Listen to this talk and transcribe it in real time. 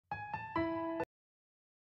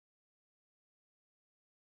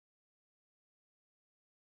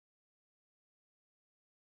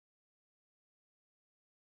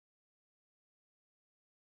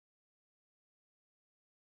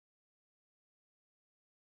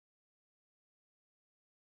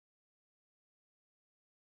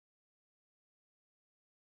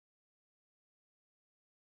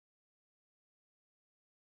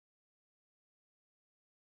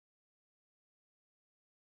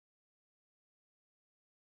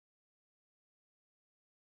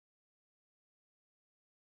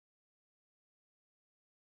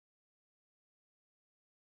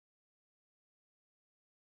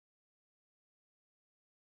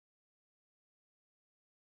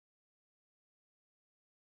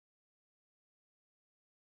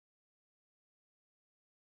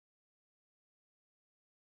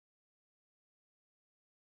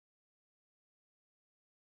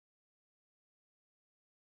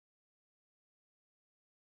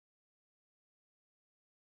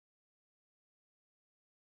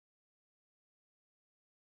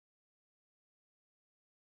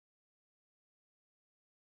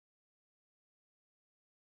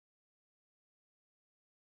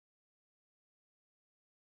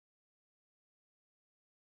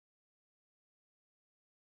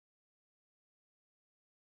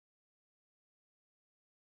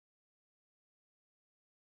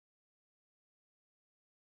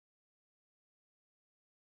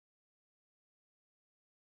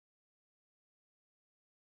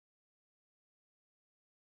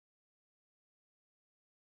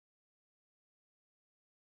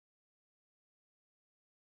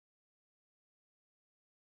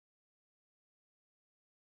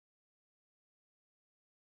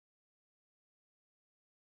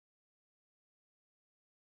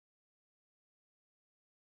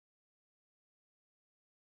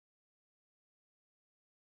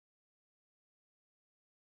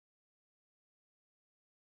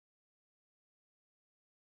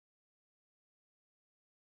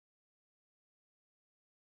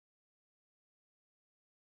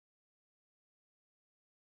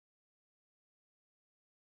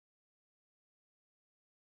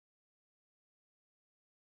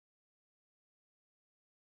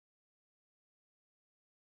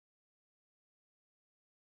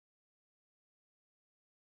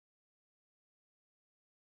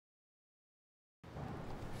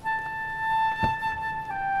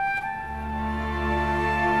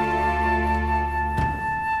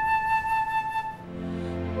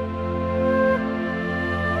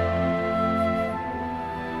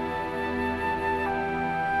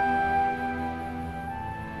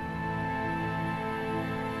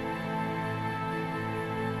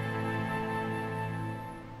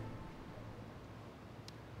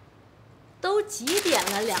都几点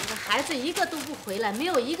了，两个孩子一个都不回来，没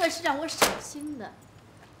有一个是让我省心的。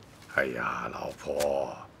哎呀，老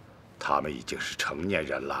婆，他们已经是成年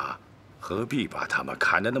人了，何必把他们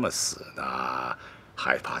看得那么死呢？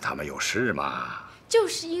害怕他们有事吗？就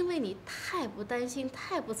是因为你太不担心、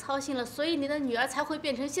太不操心了，所以你的女儿才会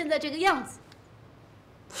变成现在这个样子。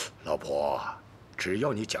老婆，只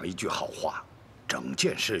要你讲一句好话，整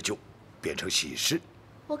件事就变成喜事。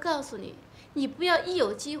我告诉你，你不要一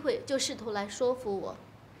有机会就试图来说服我。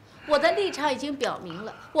我的立场已经表明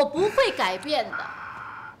了，我不会改变的。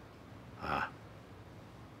啊？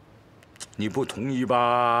你不同意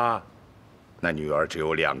吧？那女儿只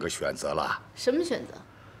有2个选择了。什么选择？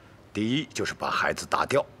第一就是把孩子打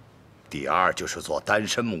掉，第二就是做单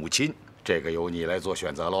身母亲。这个由你来做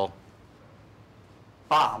选择喽。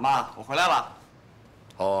爸妈，我回来了。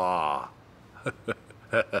哦。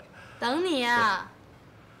等你呀。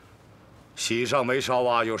喜上眉梢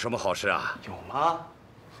啊，有什么好事啊？有吗？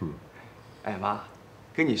哎妈，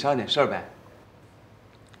跟你商量点事儿呗。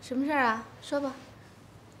什么事儿啊？说吧。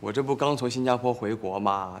我这不刚从新加坡回国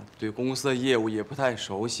嘛，对公司的业务也不太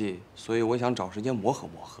熟悉，所以我想找时间磨合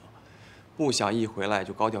磨合，不想一回来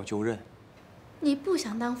就高调就任。你不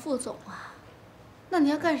想当副总啊？那你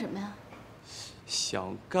要干什么呀？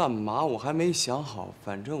想干嘛我还没想好，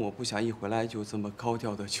反正我不想一回来就这么高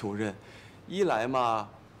调的就任。一来嘛，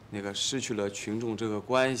那个失去了群众这个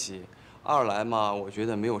关系；二来嘛，我觉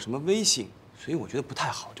得没有什么威信，所以我觉得不太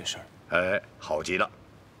好这事儿。哎，好极了，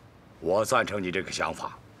我赞成你这个想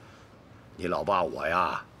法。你老爸我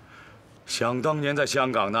呀，想当年在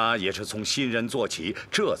香港呢，也是从新人做起，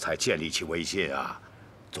这才建立起威信啊。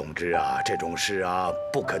总之啊，这种事啊，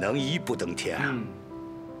不可能一步登天啊。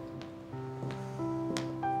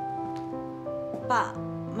爸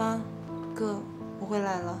妈，哥，我回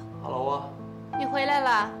来了。Hello 啊，你回来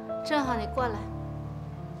了，正好你过来。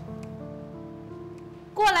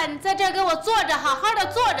过来，你在这儿给我坐着，好好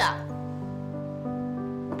的坐着。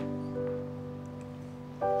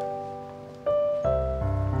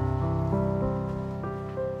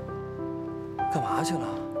干嘛去了？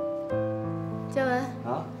嘉文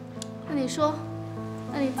啊？那你说，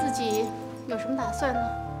那你自己有什么打算呢？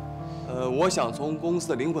我想从公司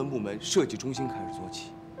的灵魂部门设计中心开始做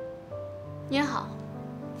起。也好，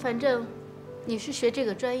反正你是学这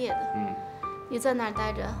个专业的，你在那儿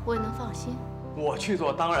待着，我也能放心。我去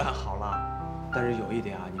做当然好了，但是有一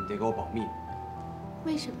点啊，你们得给我保密。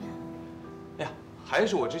为什么呀？哎呀，还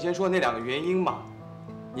是我之前说的那2个原因嘛。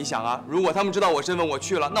你想啊，如果他们知道我身份，我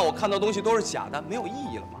去了，那我看到东西都是假的，没有意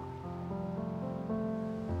义了嘛。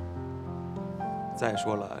再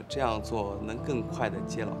说了，这样做能更快地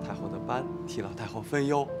接老太后的班，替老太后分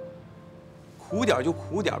忧。苦点就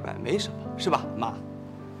苦点呗，没什么，是吧，妈？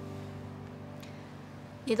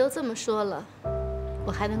你都这么说了，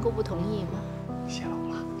我还能够不同意吗？谢老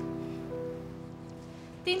了。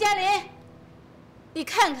丁嘉林，你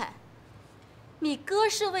看看，你哥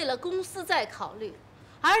是为了公司在考虑，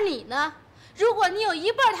而你呢？如果你有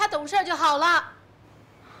一半他懂事就好了。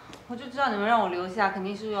我就知道你们让我留下，肯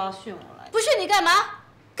定是又要训我来。不训你干嘛？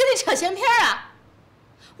跟你扯闲篇啊！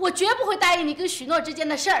我绝不会答应你跟许诺之间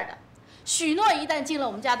的事儿的。许诺一旦进了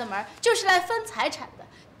我们家的门，就是来分财产的，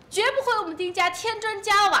绝不会我们丁家添砖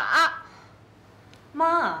加瓦。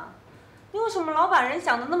妈，你为什么老把人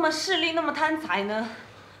想的那么势利，那么贪财呢？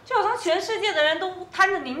就好像全世界的人都贪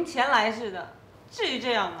着您钱来似的，至于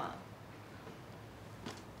这样吗？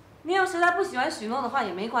你要实在不喜欢许诺的话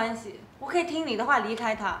也没关系，我可以听你的话离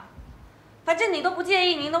开他。反正你都不介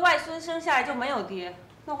意您的外孙生下来就没有爹，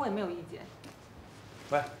那我也没有意见。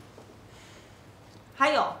喂，还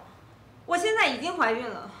有，我现在已经怀孕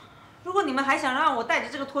了，如果你们还想让我带着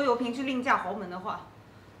这个拖油瓶去另嫁豪门的话，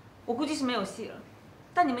我估计是没有戏了。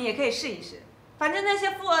但你们也可以试一试，反正那些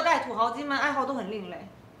富二代、土豪金们爱好都很另类，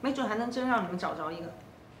没准还能真让你们找着一个。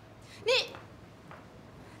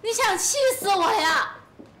你想气死我呀！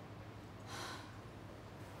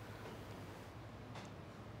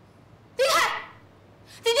离开，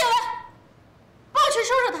丁建文，帮我去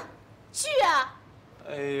收拾他，去啊！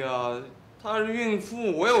哎呀，她是孕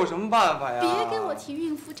妇，我有什么办法呀？别跟我提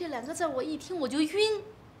孕妇这2个字，我一听我就晕。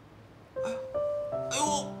哎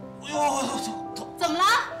呦，怎么了？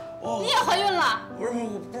你也怀孕了？不是，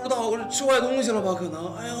我不知道，我是吃坏东西了吧？可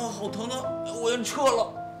能。哎呀，好疼啊！我要撤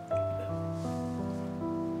了。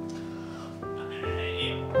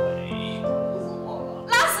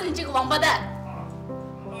拉死你这个王八蛋！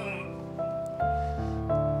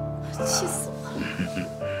气死我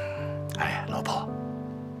了！哎，老婆，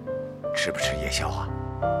吃不吃夜宵啊？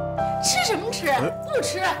吃什么吃？不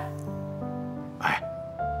吃。哎，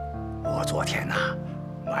我昨天呐，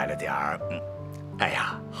买了点儿哎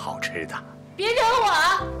呀，好吃的。别惹我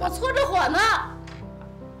啊，我搓着火呢。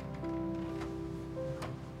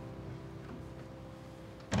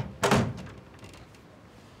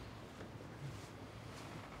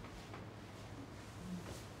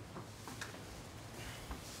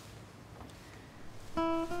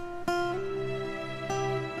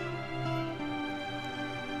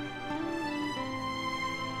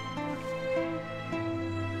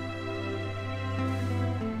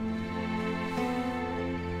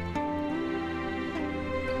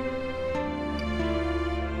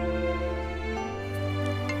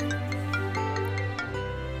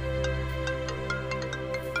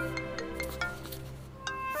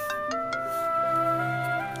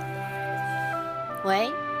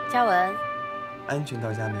喂，嘉文，安全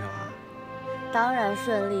到家没有啊？当然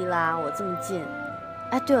顺利啦，我这么近。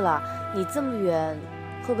哎，对了，你这么远，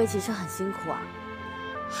会不会骑车很辛苦啊？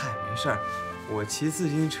嗨，没事儿，我骑自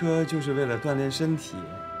行车就是为了锻炼身体。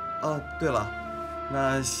哦，对了，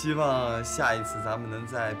那希望下一次咱们能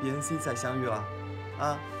在 BNC 再相遇了，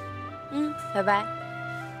啊？嗯，拜拜。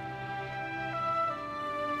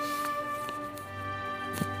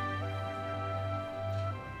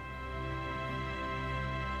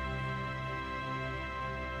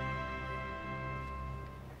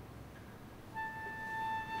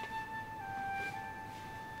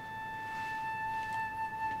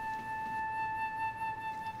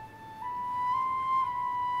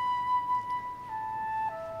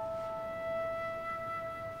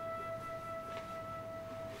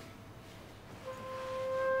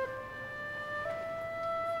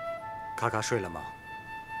卡卡睡了吗？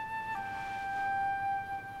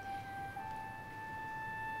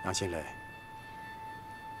杨新磊，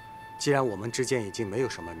既然我们之间已经没有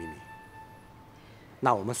什么秘密，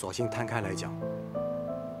那我们索性摊开来讲。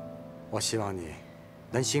我希望你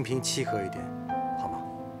能心平气和一点，好吗？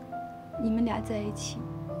你们俩在一起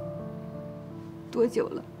多久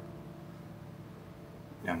了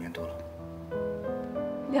2年多了。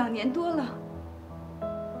？2年多了。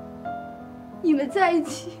你们在一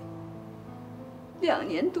起2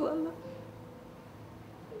年多了，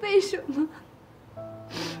为什么？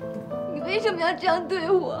你为什么要这样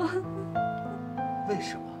对我？为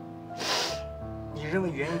什么？你认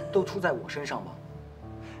为原因都出在我身上吗？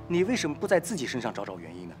你为什么不在自己身上找找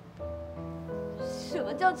原因呢？什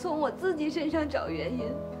么叫从我自己身上找原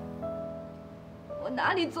因？我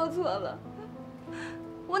哪里做错了？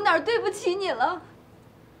我哪儿对不起你了？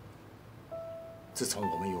自从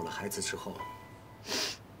我们有了孩子之后，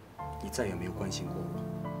你再也没有关心过我。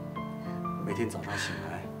每天早上醒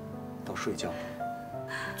来到睡觉，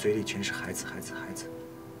嘴里全是孩子，孩子，孩子。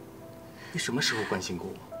你什么时候关心过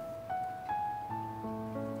我？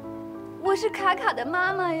我是卡卡的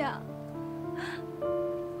妈妈呀。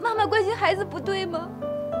妈妈关心孩子不对吗？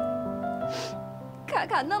卡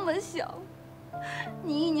卡那么小，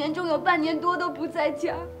你1年中有半年多都不在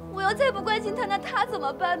家，我要再不关心他，那他怎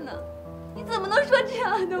么办呢？你怎么能说这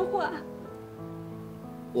样的话？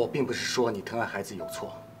我并不是说你疼爱孩子有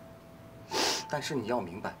错，但是你要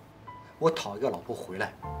明白，我讨一个老婆回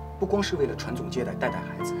来，不光是为了传宗接代、带带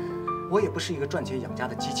孩子，我也不是一个赚钱养家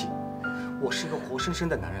的机器，我是一个活生生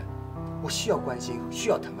的男人，我需要关心，需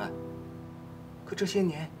要疼爱。可这些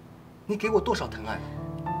年，你给我多少疼爱了？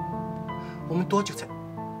我们多久才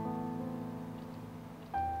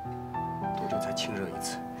亲热一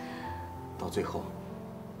次？到最后，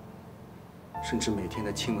甚至每天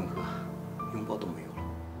的亲吻和拥抱都没有了。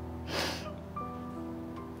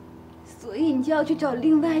所以你就要去找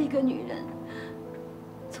另外一个女人，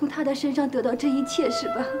从她的身上得到这一切，是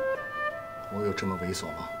吧？我有这么猥琐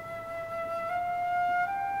吗？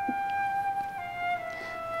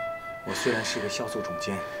我虽然是一个销售总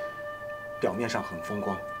监，表面上很风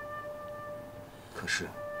光，可是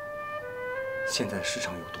现在市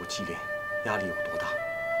场有多激烈，压力有多大，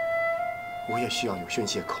我也需要有宣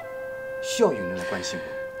泄口，需要有人来关心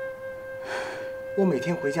我。我每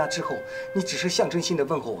天回家之后，你只是象征性的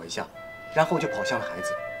问候我一下，然后就跑向了孩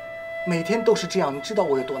子，每天都是这样，你知道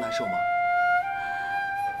我有多难受吗？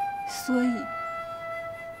所以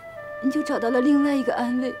你就找到了另外一个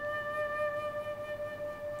安慰，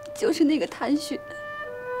就是那个谭雪。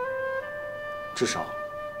至少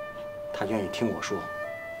他愿意听我说，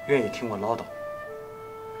愿意听我唠叨，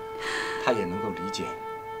他也能够理解，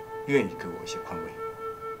愿意给我一些宽慰。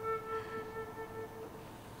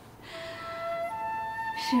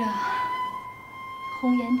是啊，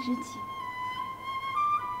红颜知己，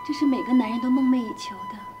这是每个男人都梦寐以求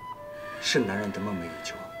的。是男人的梦寐以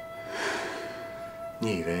求。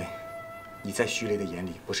你以为你在徐雷的眼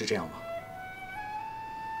里不是这样吗？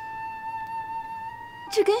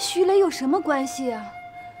这跟徐雷有什么关系啊？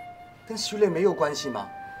跟徐磊没有关系吗？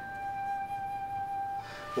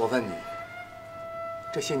我问你，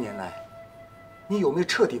这些年来，你有没有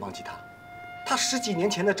彻底忘记他？他10几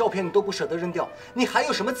年前的照片你都不舍得扔掉，你还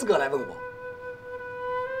有什么资格来问我？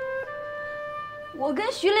我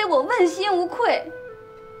跟徐磊，我问心无愧。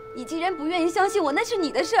你既然不愿意相信我，那是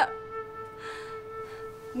你的事儿。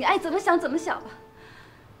你爱怎么想怎么想吧。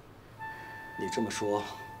你这么说，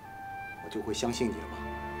我就会相信你了吗？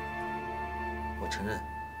我承认，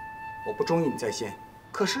我不中意你在先，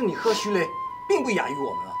可是你和徐磊并不亚于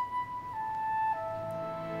我们啊。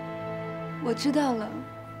我知道了，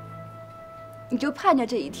你就盼着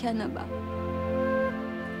这一天呢吧，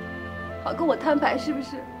好跟我摊牌是不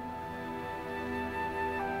是？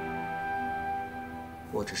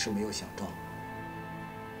我只是没有想到，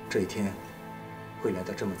这一天会来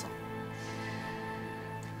得这么早。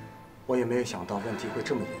我也没有想到问题会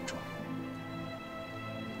这么严重。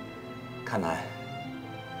看来，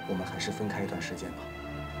我们还是分开一段时间吧，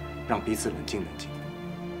让彼此冷静冷静。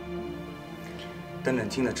等冷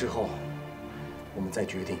静了之后，我们再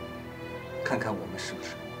决定，看看我们是不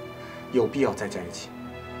是有必要再在一起。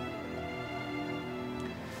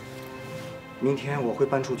明天我会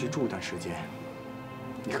搬出去住一段时间，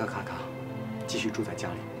你和卡卡继续住在家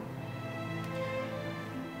里。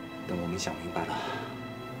等我们想明白了，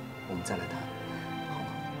我们再来谈，好吗？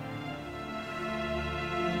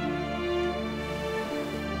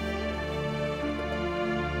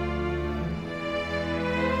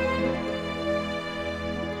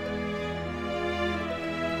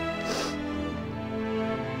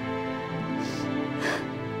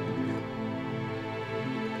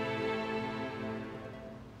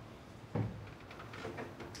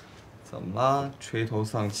怎么了？垂头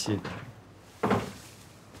丧气的。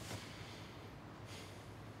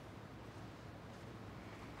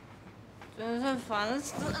真是烦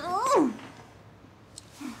死了！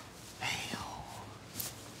哎呦，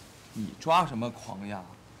你抓什么狂呀？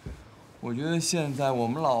我觉得现在我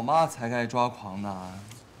们老妈才该抓狂呢。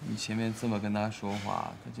你前面这么跟她说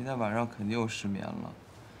话，她今天晚上肯定又失眠了。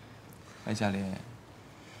哎，佳玲，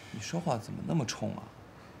你说话怎么那么冲啊？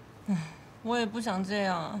我也不想这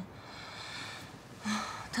样啊。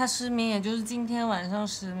他失眠也就是今天晚上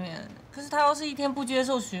失眠，可是他要是一天不接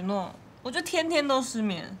受许诺，我就天天都失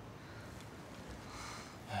眠。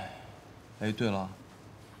哎，对了，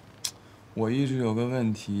我一直有个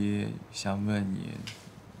问题想问你，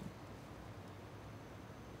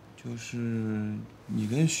就是你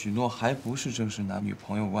跟许诺还不是正式男女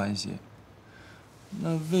朋友关系，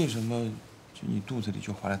那为什么就你肚子里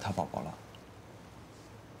就怀了他宝宝了？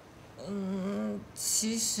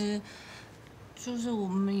其实就是我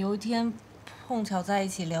们有一天碰巧在一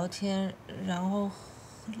起聊天，然后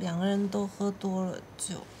2个人都喝多了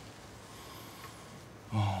酒。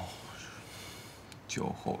哦，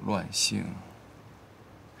酒后乱性。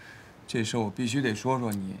这事我必须得说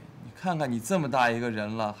说你。你看看你这么大一个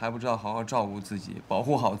人了，还不知道好好照顾自己，保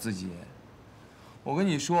护好自己。我跟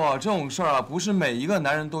你说，这种事儿啊，不是每一个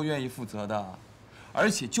男人都愿意负责的。而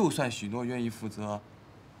且，就算许诺愿意负责，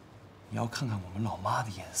你要看看我们老妈的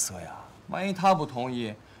眼色呀。万一她不同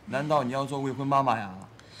意，难道你要做未婚妈妈呀？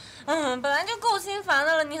本来就够心烦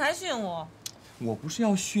的了，你还训我？我不是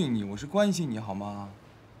要训你，我是关心你，好吗？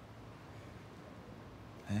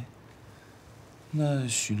哎，那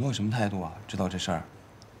许诺什么态度啊？知道这事儿？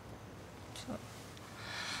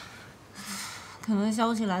可能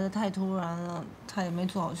消息来得太突然了，他也没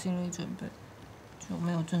做好心理准备，就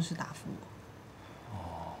没有正式答复我。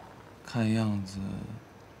哦，看样子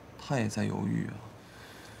他也在犹豫啊。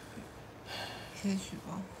也许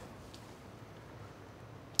吧。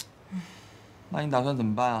那你打算怎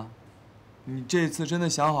么办啊？你这次真的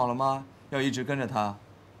想好了吗？要一直跟着他？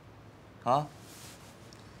啊？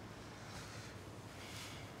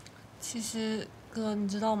其实哥，你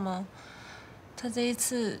知道吗？他这一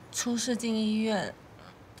次出事进医院，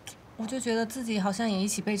我就觉得自己好像也一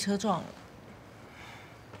起被车撞了。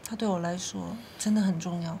他对我来说真的很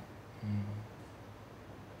重要。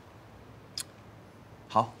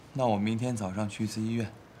好，那我明天早上去一次医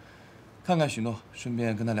院，看看许诺，顺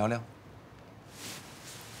便跟他聊聊。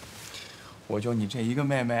我就你这一个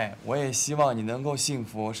妹妹，我也希望你能够幸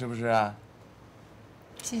福，是不是啊？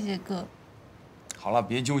谢谢哥。好了，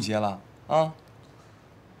别纠结了啊。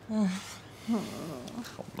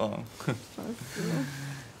好了。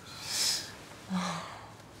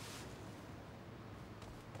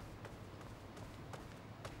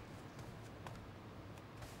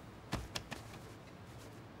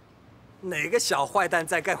哪个小坏蛋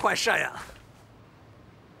在干坏事呀？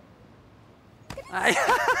哎呀，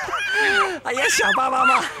哎呀，小爸爸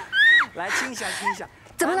嘛，来亲一下，亲一下。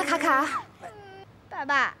怎么了，卡卡？爸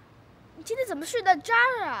爸，你今天怎么睡在这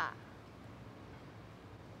儿啊？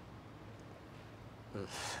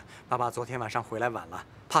爸爸昨天晚上回来晚了，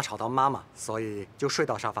怕吵到妈妈，所以就睡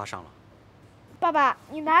到沙发上了。爸爸，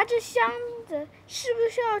你拿着箱子是不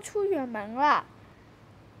是要出远门了？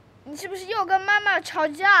你是不是又跟妈妈吵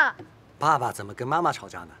架？爸爸怎么跟妈妈吵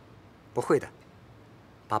架呢？不会的，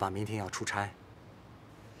爸爸明天要出差。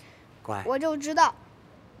乖，我就知道，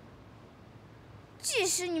即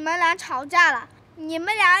使你们俩吵架了，你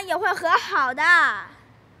们俩也会和好的。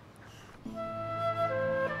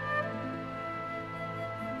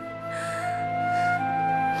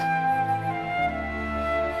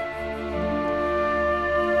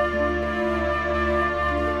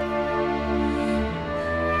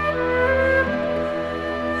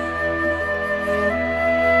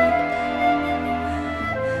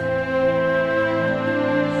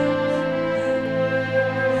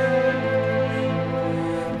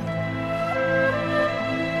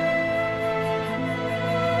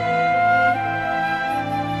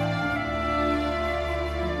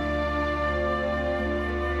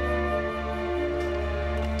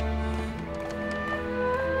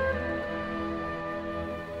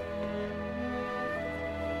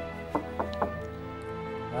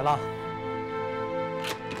来了。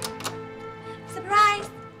surprise。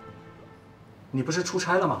你不是出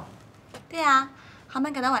差了吗？对啊，航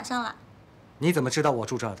班赶到晚上了。你怎么知道我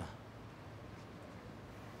住这儿的？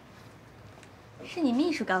是你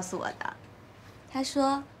秘书告诉我的，他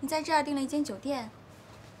说你在这儿订了一间酒店，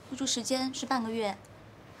入住时间是半个月。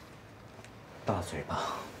大嘴巴。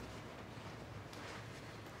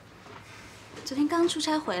昨天刚出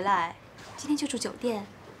差回来，今天就住酒店，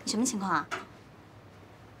你什么情况啊？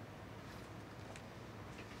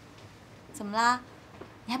怎么啦？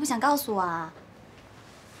你还不想告诉我啊？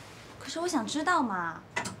可是我想知道嘛。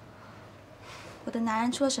我的男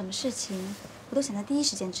人出了什么事情，我都想在第一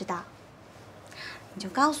时间知道。你就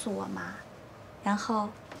告诉我嘛，然后我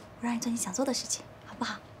让你做你想做的事情，好不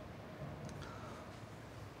好？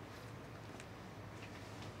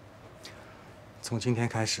从今天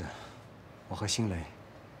开始，我和辛雷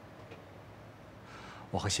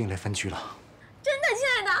分居了。真的，亲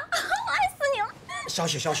爱的，我爱死你了。小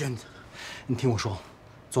雪，你听我说，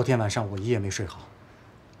昨天晚上我一夜没睡好。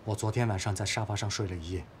我昨天晚上在沙发上睡了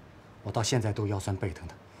一夜，我到现在都腰酸背疼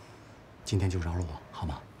的。今天就饶了我，好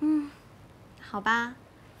吗？好吧，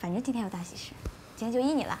反正今天有大喜事，今天就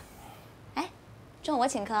依你了。哎，中午我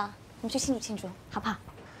请客，我们去庆祝庆祝，好不好？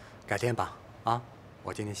改天吧，啊，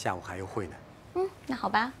我今天下午还有会呢。那好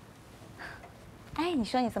吧。哎，你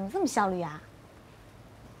说你怎么这么效率啊？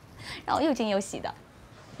让我又惊又喜的。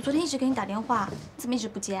我昨天一直给你打电话，你怎么一直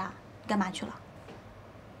不接啊？你干嘛去了？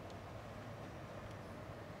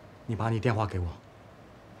你把你电话给我。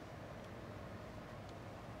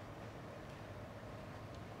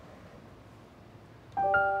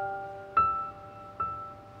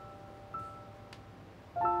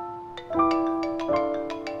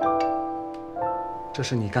这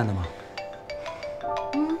是你干的吗？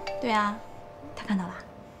对啊，他看到了。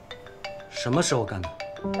什么时候干的？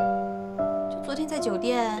就昨天在酒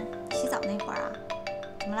店洗澡那会儿啊。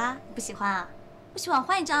怎么啦？你不喜欢啊？不喜欢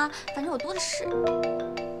换一张啊，反正我多的是。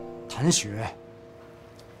谭雪，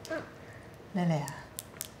蕾蕾啊，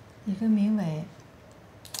你跟明伟，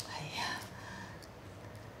哎呀，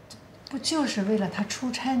不就是为了他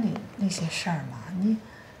出差那些事儿吗？你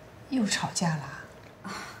又吵架了？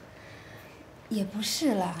也不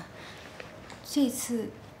是啦，这次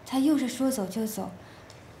他又是说走就走，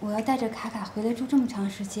我要带着卡卡回来住这么长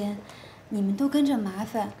时间，你们都跟着麻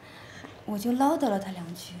烦，我就唠叨了他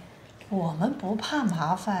两句。我们不怕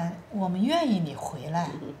麻烦，我们愿意你回来。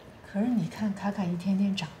可是你看卡卡一天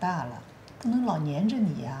天长大了，不能老黏着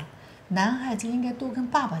你呀。男孩子应该多跟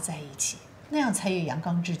爸爸在一起，那样才有阳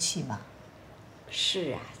刚之气嘛。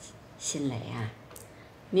是啊，新蕾啊，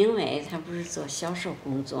明伟他不是做销售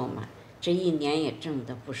工作嘛，这一年也挣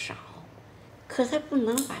得不少，可他不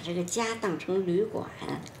能把这个家当成旅馆。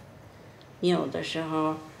你有的时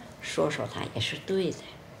候说说他也是对的。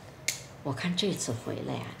我看这次回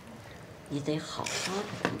来啊，你得好好的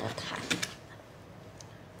跟他谈。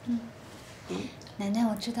奶奶，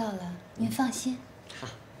我知道了，您放心。好，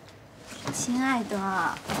亲爱的，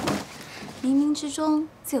冥冥之中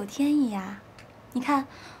自有天意呀。你看，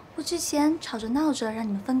我之前吵着闹着让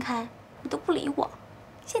你们分开，你都不理我，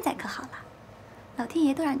现在可好了，老天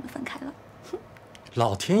爷都让你们分开了。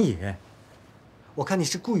老天爷，我看你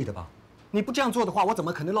是故意的吧？你不这样做的话，我怎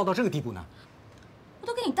么可能落到这个地步呢？我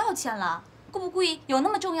都跟你道歉了，故不故意有那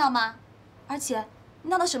么重要吗？而且你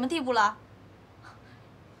闹到什么地步了？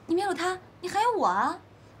你没有他，你还有我啊！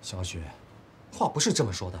小雪，话不是这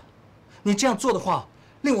么说的。你这样做的话，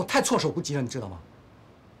令我太措手不及了，你知道吗？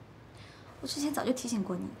我之前早就提醒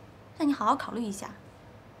过你，让你好好考虑一下。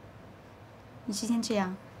你今天这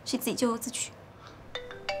样是自己咎由自取。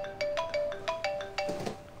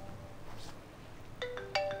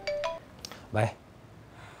喂。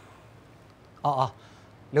哦，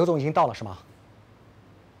刘总已经到了是吗？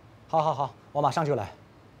好，我马上就来。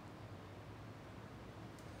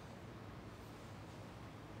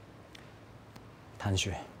谭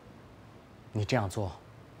雪，你这样做，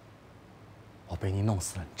我被你弄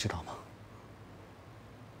死了，你知道吗？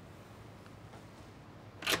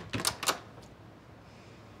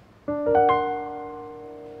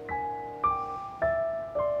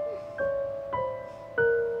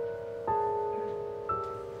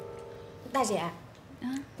大姐，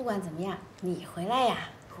不管怎么样，你回来呀，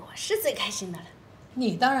我是最开心的了。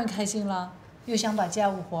你当然开心了，又想把家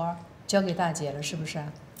务活交给大姐了，是不是？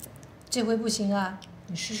这回不行啊，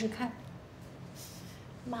你试试看。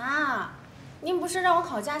妈，您不是让我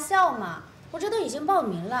考驾校吗？我这都已经报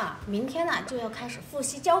名了，明天呢就要开始复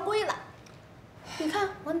习交规了。你看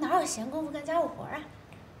我哪有闲工夫干家务活啊？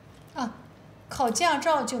啊，考驾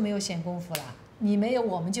照就没有闲工夫了？你没有，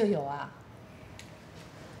我们就有啊。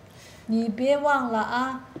你别忘了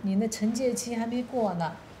啊，你那惩戒期还没过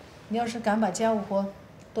呢。你要是敢把家务活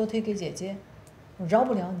都推给姐姐，我饶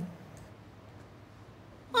不了你。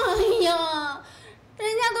哎呀，人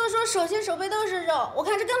家都说手心手背都是肉，我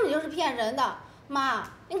看这根本就是骗人的。妈，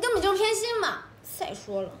你根本就偏心嘛！再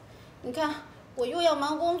说了，你看我又要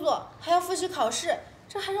忙工作，还要复习考试，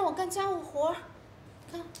这还让我干家务活，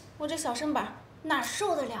看我这小身板哪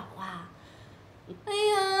受得了啊！哎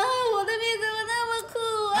呀，我的命怎么那么苦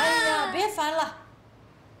啊！哎呀，别烦了，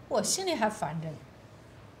我心里还烦着呢。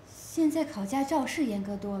现在考驾照是严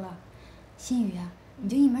格多了，心雨啊，你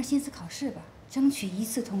就一门心思考试吧，争取一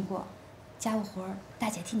次通过。家务活大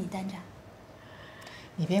姐替你担着。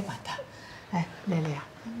你别管他。哎，蕾蕾啊，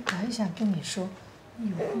我还想跟你说，你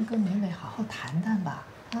有空跟美美好好谈谈吧，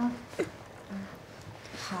啊？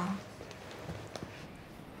好。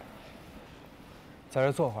在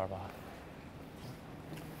这坐会儿吧。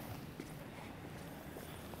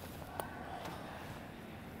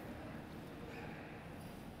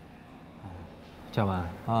嘉文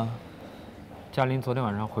啊，嘉玲昨天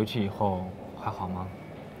晚上回去以后还好吗？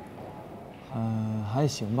还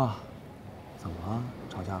行吧。怎么了？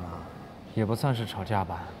吵架了？也不算是吵架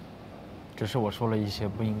吧，只是我说了一些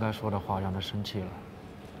不应该说的话，让她生气了。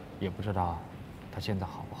也不知道她现在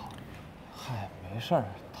好不好。嗨，没事儿，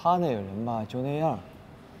她那个人吧就那样，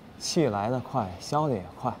气来得快，消得也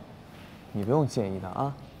快，你不用介意的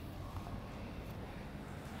啊。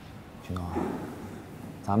许诺，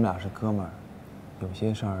咱们俩是哥们儿，有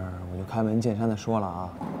些事儿我就开门见山的说了啊。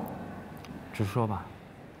直说吧。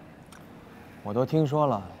我都听说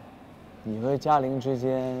了，你和嘉玲之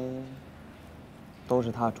间都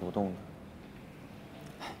是她主动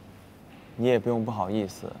的，你也不用不好意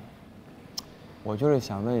思。我就是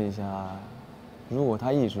想问一下，如果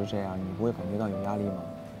她一直这样，你不会感觉到有压力吗？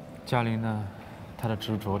嘉玲呢，她的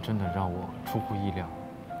执着真的让我出乎意料，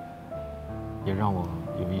也让我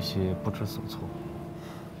有一些不知所措。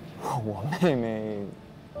我妹妹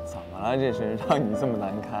怎么了？这是让你这么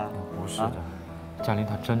难堪？不是的，嘉玲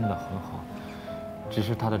她真的很好。只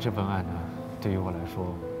是他的这份爱呢，对于我来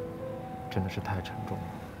说，真的是太沉重了。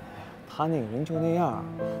他那个人就那样，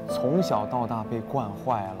从小到大被惯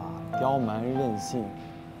坏了，刁蛮任性。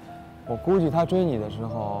我估计他追你的时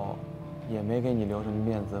候，也没给你留什么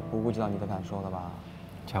面子，不顾及到你的感受了吧？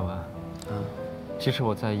嘉文，其实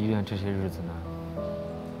我在医院这些日子呢，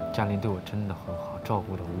嘉玲对我真的很好，照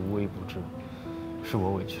顾得无微不至，是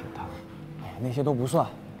我委屈了她。哎呀，那些都不算。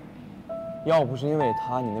要不是因为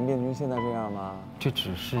他，你能变成现在这样吗？这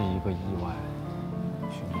只是一个意外。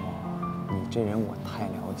许诺，你这人我太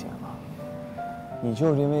了解了，你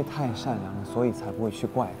就是因为太善良了，所以才不会去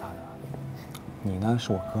怪他的。你呢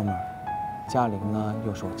是我哥们儿，嘉玲呢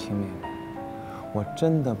又是我亲妹妹，我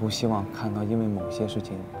真的不希望看到因为某些事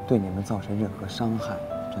情对你们造成任何伤害，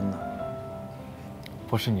真的。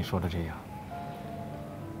不是你说的这样，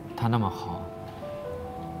他那么好。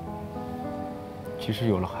其实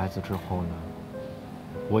有了孩子之后呢，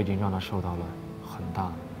我已经让他受到了很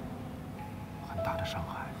大的伤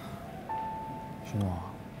害。许诺，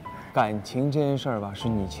感情这件事儿吧，是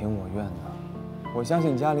你情我愿的。我相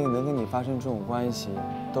信嘉玲能跟你发生这种关系，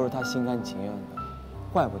都是她心甘情愿的，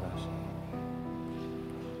怪不得谁。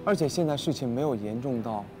而且现在事情没有严重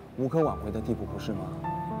到无可挽回的地步，不是吗？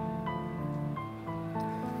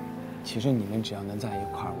其实你们只要能在一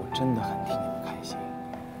块儿，我真的很替你们开心。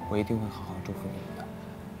我一定会好好祝福你们的，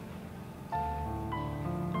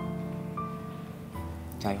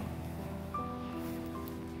加油！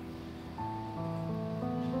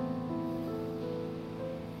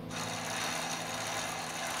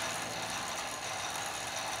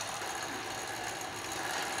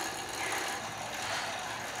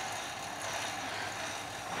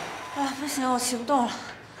不行，我骑不动了。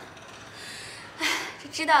哎，这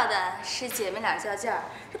知道的是姐妹俩较劲儿，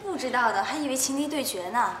这不知道的还以为情敌对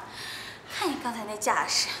决呢。看你刚才那架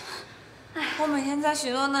势，哎，我每天在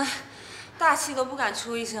许诺那大气都不敢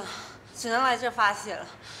出一声，只能来这儿发泄了，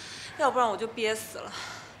要不然我就憋死了。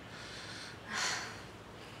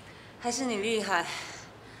还是你厉害。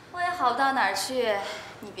我也好不到哪儿去。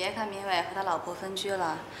你别看明伟和他老婆分居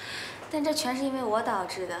了，但这全是因为我导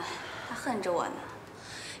致的，他恨着我呢。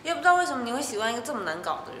也不知道为什么你会喜欢一个这么难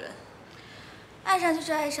搞的人。爱上就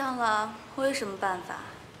是爱上了，我有什么办法？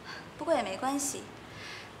不过也没关系，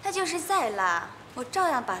他就是再辣，我照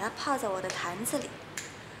样把他泡在我的坛子里。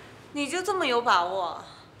你就这么有把握？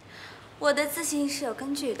我的自信是有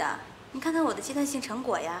根据的，你看看我的阶段性成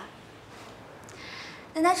果呀。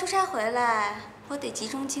等他出差回来，我得集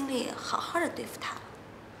中精力好好的对付他。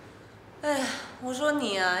哎呀，我说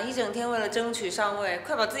你啊，一整天为了争取上位，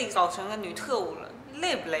快把自己搞成个女特务了，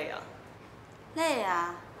累不累啊？累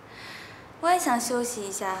啊，我也想休息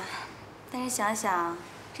一下，但是想想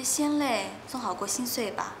这心累总好过心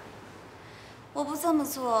碎吧。我不这么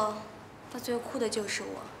做，到最后哭的就是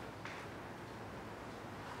我。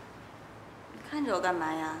你看着我干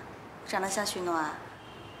嘛呀？长得像许诺啊？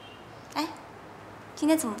哎，今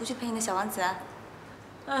天怎么不去陪你的小王子啊？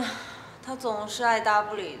哎，他总是爱搭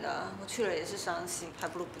不理的，我去了也是伤心，还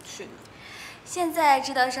不如不去呢。现在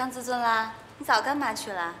知道伤自尊啦，你早干嘛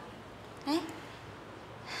去了？哎，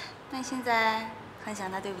那你现在很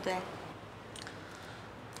想他，对不对？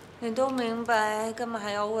你都明白，干嘛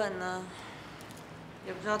还要问呢？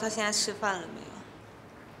也不知道他现在吃饭了没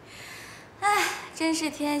有。哎，真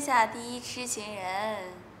是天下第一痴情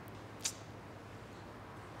人。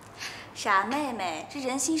傻妹妹，这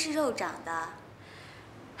人心是肉长的。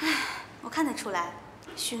哎，我看得出来，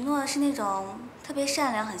许诺是那种特别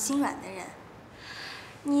善良、很心软的人。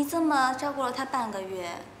你这么照顾了他半个月，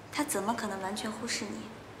他怎么可能完全忽视你？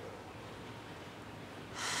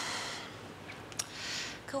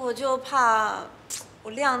可我就怕，我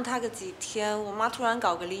晾他个几天，我妈突然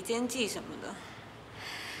搞个离间计什么的。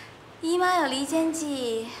姨妈有离间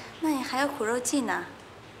计，那你还有苦肉计呢。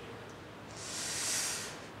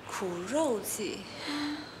苦肉计。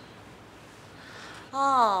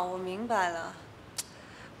哦，我明白了。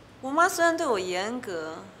我妈虽然对我严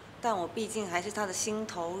格，但我毕竟还是她的心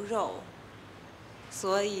头肉，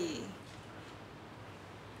所以。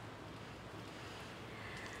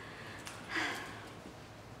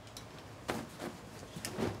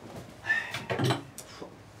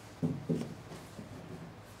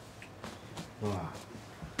诺儿，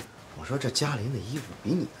我说这嘉玲的衣服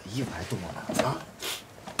比你的衣服还多呢啊！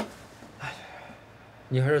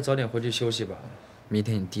你还是早点回去休息吧，明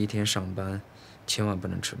天你第一天上班，千万不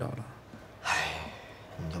能迟到了。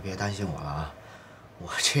你就别担心我了啊，我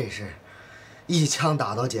这是一枪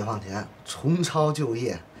打到解放前，重操旧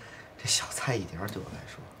业，这小菜一碟对我来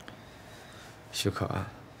说。许可啊，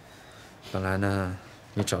本来呢，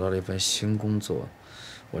你找到了一份新工作，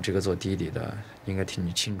我这个做弟弟的应该替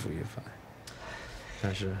你庆祝一番。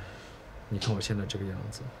但是，你看我现在这个样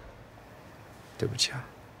子，对不起啊。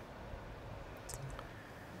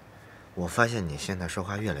我发现你现在说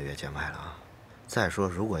话越来越见外了啊！再说，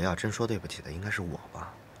如果要真说对不起的，应该是我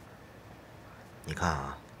吧？你看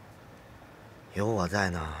啊，有我在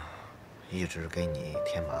呢，一直给你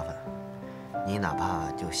添麻烦，你哪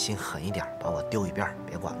怕就心狠一点，把我丢一边，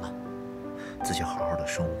别管了，自己好好的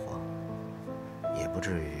生活，也不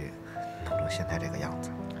至于弄成现在这个样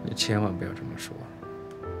子。你千万不要这么说，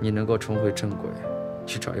你能够重回正轨，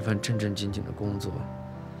去找一份正正经经的工作，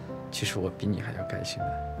其实我比你还要开心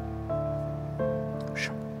的。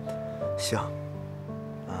行，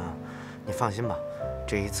你放心吧，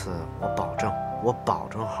这一次我保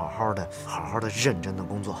证好好的认真的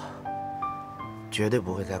工作，绝对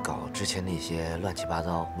不会再搞之前那些乱七八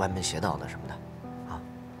糟、歪门邪道的什么的，啊。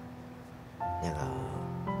那个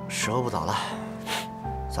时候不早了，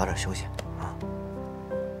早点休息啊。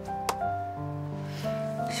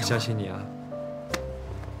相信你啊。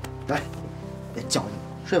来，别叫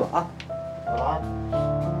你，睡吧啊。好了啊。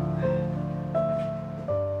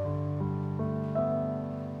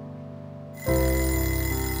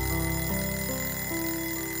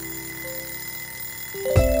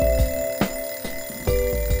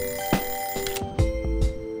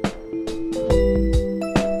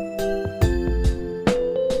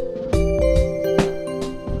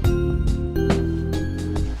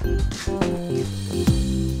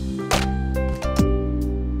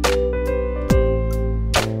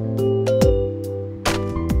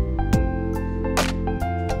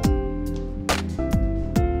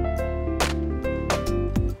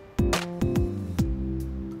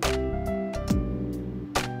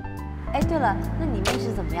那你面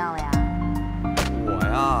试怎么样了呀？我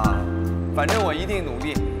呀，反正我一定努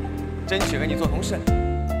力，争取跟你做同事。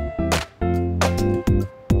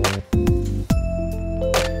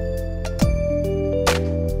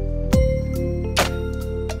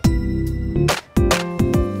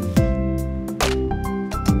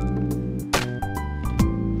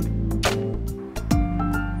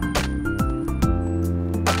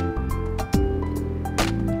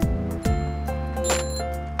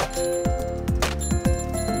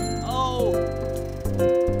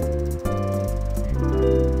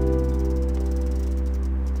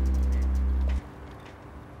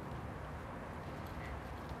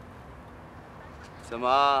怎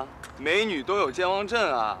么，美女都有健忘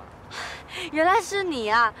症啊？原来是你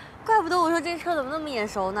啊！怪不得我说这车怎么那么眼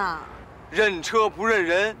熟呢？认车不认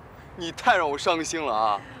人，你太让我伤心了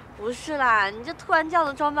啊！不是啦，你这突然这样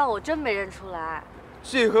的装扮，我真没认出来。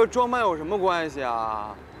这和装扮有什么关系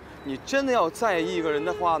啊？你真的要在意一个人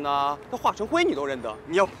的话呢，他化成灰你都认得；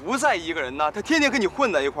你要不在意一个人呢，他天天跟你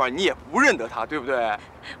混在一块儿，你也不认得他，对不对？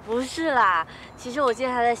不是啦，其实我今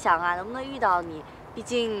天还在想啊，能不能遇到你？毕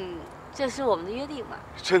竟这是我们的约定嘛。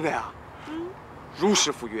真的呀？嗯。如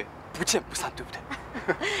实赴约，不见不散，对不对？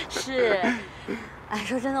是。哎，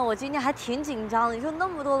说真的，我今天还挺紧张的。你说那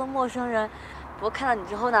么多的陌生人，不过看到你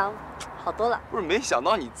之后呢，好多了。不是，没想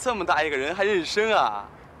到你这么大一个人还认生啊！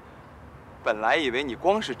本来以为你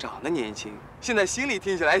光是长得年轻，现在心里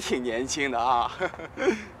听起来挺年轻的啊。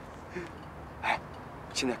哎，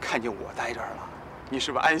现在看见我在这儿了，你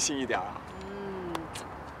是不是安心一点啊？嗯，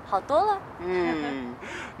好多了。嗯，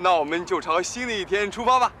那我们就朝新的一天出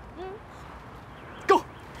发吧。嗯 ，Go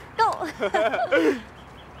Go。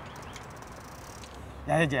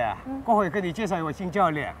杨小姐，过会跟你介绍一位新教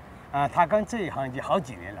练，他干这一行已经好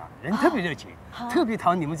几年了，人特别热情，特别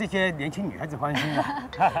讨你们这些年轻女孩子欢心的。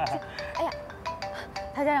哎呀，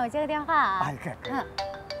陶教练，我接个电话啊。可以。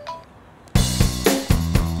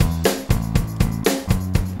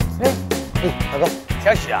大哥，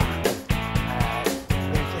小许啊，给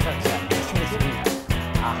你介绍一下你新的经理人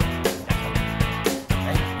啊。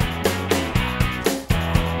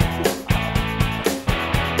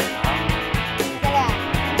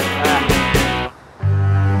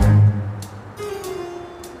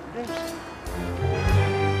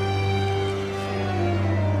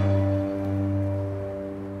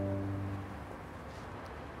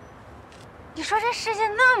你说这世界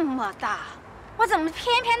那么大，我怎么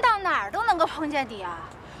偏偏到哪儿都能够碰见你啊？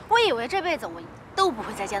我以为这辈子我都不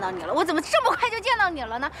会再见到你了，我怎么这么快就见到你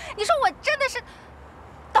了呢？你说我真的是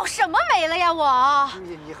倒什么霉了呀我？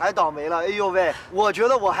你还倒霉了？哎呦喂，我觉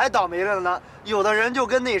得我还倒霉了呢。有的人就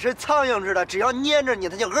跟那谁苍蝇似的，只要粘着你，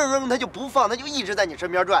他就他就不放，他就一直在你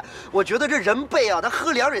身边转。我觉得这人背啊，他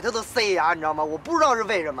喝凉水他都塞牙，你知道吗？我不知道是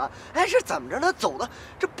为什么。哎，是怎么着呢？走的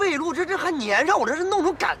这背路，这还粘上我，这是弄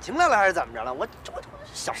出感情来了还是怎么着了？我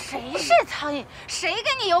想谁是苍蝇？谁跟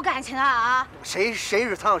你有感情啊？谁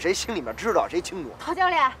是苍蝇？谁心里面知道，谁清楚。陶教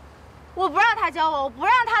练，我不让他教我，我不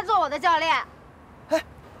让他做我的教练。哎，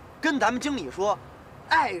跟咱们经理说。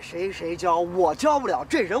爱谁教，我教不了，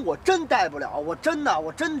这人我真带不了，我真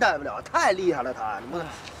带不了，太厉害了他。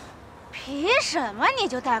凭什么你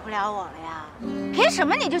就带不了我了呀？凭什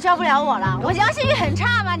么你就教不了我了？我杨希玉很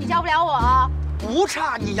差吗？你教不了我？不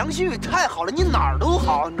差，你杨希玉太好了，你哪儿都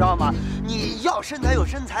好，你知道吗？你要身材有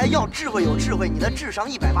身材，要智慧有智慧，你的智商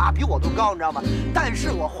180，比我都高，你知道吗？但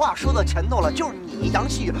是我话说到前头了，就是你杨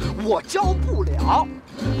希玉，我教不了。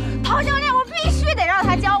陶教练，我必须得让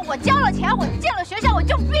他教。我交了钱，我进了学校，我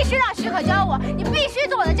就必须让许可教我。你必须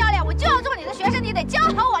做我的教练，我就要做你的学生，你得教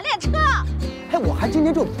好我练车。哎，我还今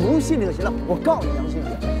天就不信这个邪了。我告诉你杨希宇，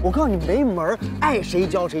我告诉你没门，爱谁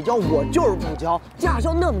教谁教，我就是不教。驾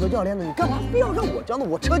校那么多教练呢，你干嘛非要让我教呢？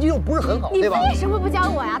我车技又不是很好，对吧？你为什么不教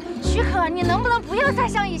我呀？许可，你能不能不要再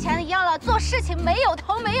像以前一样了？做事情没有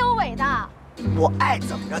头没有尾的。我爱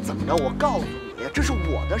怎么着怎么着，我告诉你，这是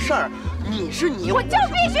我的事儿，你是你，我就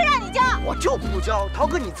必须让你教，我就不教。陶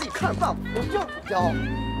哥你自己看办，我就不教，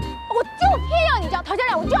我就偏要你教，陶教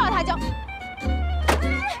练，我就要他教。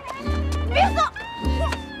你别走，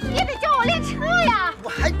你得教我练车呀！我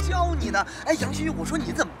还教你呢。哎，杨希玉，我说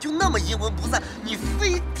你怎么就那么阴魂不散？你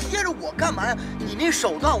非贴着我干嘛呀？你那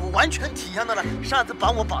手段我完全体现到了。上次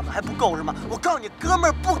绑我绑的还不够是吗？我告诉你，哥们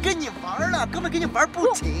儿不跟你玩了，哥们儿跟你玩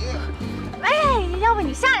不起。哎，要不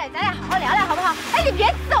你下来，咱俩好好聊聊好不好？哎，你别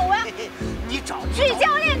走啊！你找许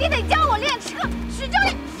教练，你得教我练车。许教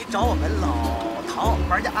练，你找我们老陶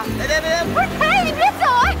玩去啊！别！不是，哎，你别走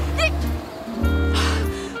啊！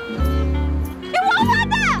你王八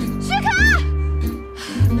蛋！许可！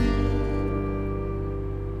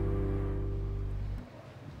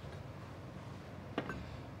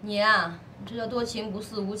你啊，这叫多情不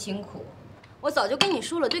似无情苦。我早就跟你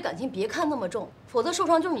说了，对感情别看那么重，否则受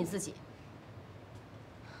伤就是你自己。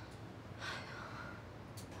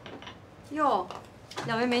哟，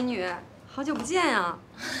两位美女，好久不见呀！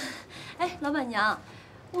哎，老板娘，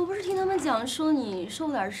我不是听他们讲说你受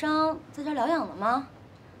了点伤，在这疗养了吗？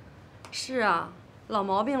是啊，老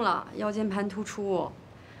毛病了，腰间盘突出，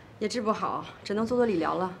也治不好，只能做理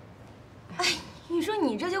疗了。哎，你说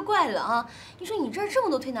你这就怪了啊！你说你这儿这么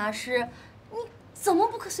多推拿师，你怎么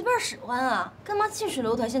不可随便使唤啊？干嘛近水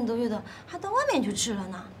楼台先得月的，还到外面去治了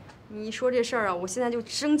呢？你一说这事儿啊，我现在就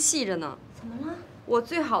生气着呢。怎么了？我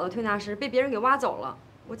最好的推拿师被别人给挖走了，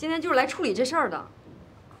我今天就是来处理这事儿的。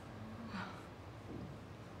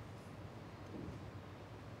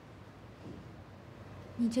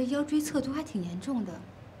你这腰椎侧突还挺严重的，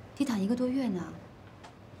得躺1个多月呢。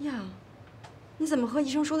呀，你怎么和医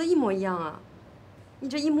生说的一模一样啊？你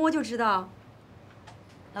这一摸就知道。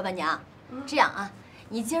老板娘，这样啊，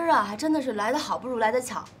你今儿啊还真的是来得好不如来得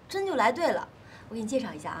巧，真就来对了。我给你介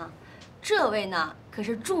绍一下啊，这位呢可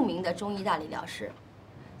是著名的中医大理疗师，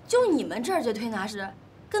就你们这儿这推拿师，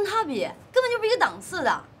跟他比根本就不是一个档次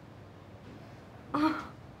的。啊，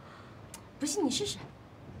不信你试试。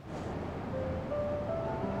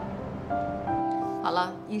好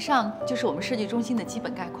了，以上就是我们设计中心的基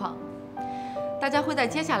本概况。大家会在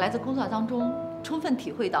接下来的工作当中充分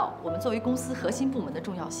体会到我们作为公司核心部门的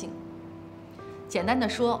重要性。简单的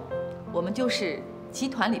说，我们就是集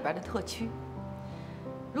团里边的特区。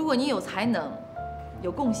如果你有才能、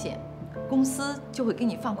有贡献，公司就会给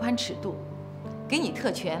你放宽尺度，给你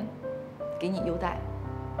特权，给你优待。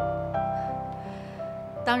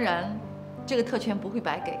当然，这个特权不会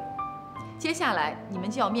白给。接下来你们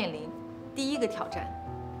就要面临第1个挑战。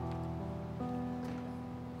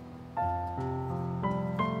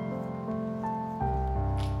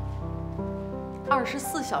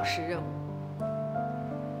24小时任务，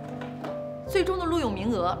最终的录用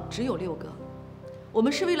名额只有6个。我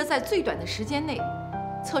们是为了在最短的时间内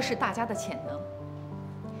测试大家的潜能。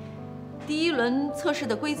第1轮测试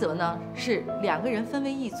的规则呢是2个人分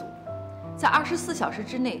为1组，在24小时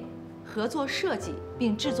之内合作设计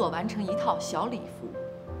并制作完成一套小礼服。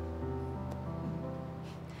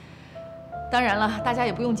当然了，大家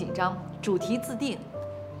也不用紧张，主题自定。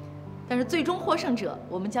但是最终获胜者，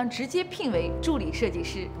我们将直接聘为助理设计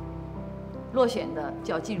师。落选的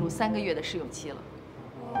就要进入3个月的试用期了。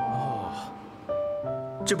哦，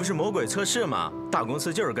这不是魔鬼测试吗？大公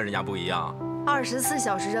司就是跟人家不一样。24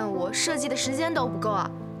小时任务，设计的时间都不够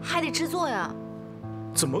啊，还得制作呀。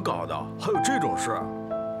怎么搞的？还有这种事？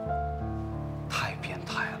太变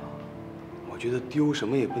态了！我觉得丢什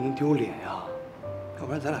么也不能丢脸呀，要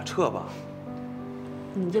不然咱俩撤吧。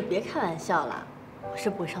你就别开玩笑了，我是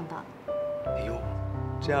不会上当。哎呦，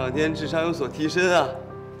这2天智商有所提升啊！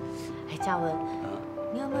哎，嘉文，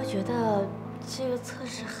你有没有觉得这个测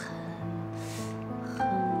试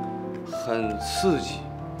很刺激，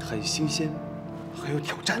很新鲜，很有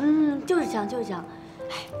挑战？就是这样，就是这样。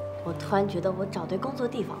哎，我突然觉得我找对工作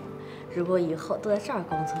地方了。如果以后都在这儿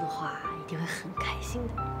工作的话，一定会很开心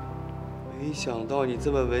的。没想到你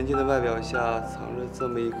这么文静的外表下，藏着这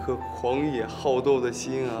么一颗狂野好斗的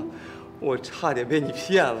心啊！我差点被你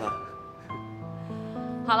骗了。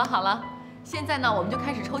好了好了，现在呢我们就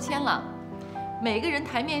开始抽签了。每个人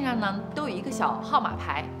台面上呢都有一个小号码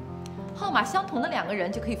牌，号码相同的2个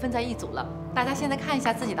人就可以分在1组了。大家现在看一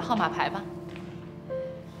下自己的号码牌吧。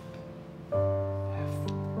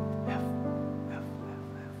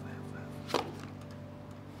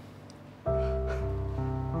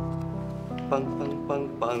梆梆梆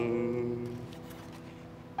梆，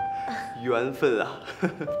缘分啊！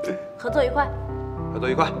合作愉快，合作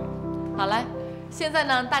愉快。好来，现在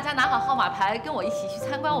呢，大家拿好号码牌，跟我一起去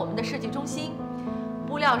参观我们的设计中心、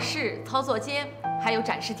布料室、操作间，还有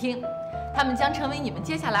展示厅。他们将成为你们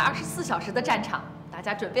接下来24小时的战场。大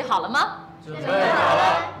家准备好了吗？准备好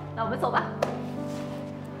了。那我们走吧。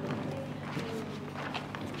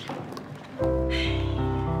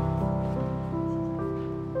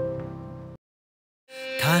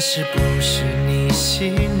他是不是你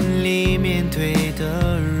心里面对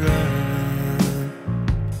的人？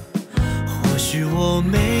或许我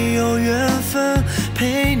没有缘分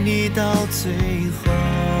陪你到最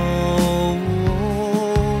后，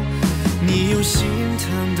你用心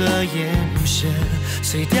疼的眼神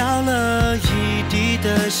碎掉了一地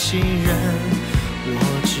的信任，我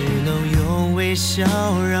只能用微笑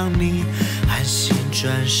让你安心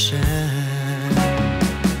转身。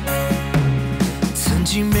曾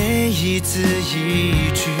经每一字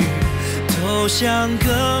一句都像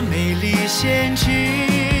个美丽陷阱，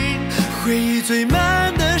回忆最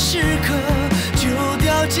慢的时刻就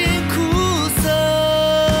掉进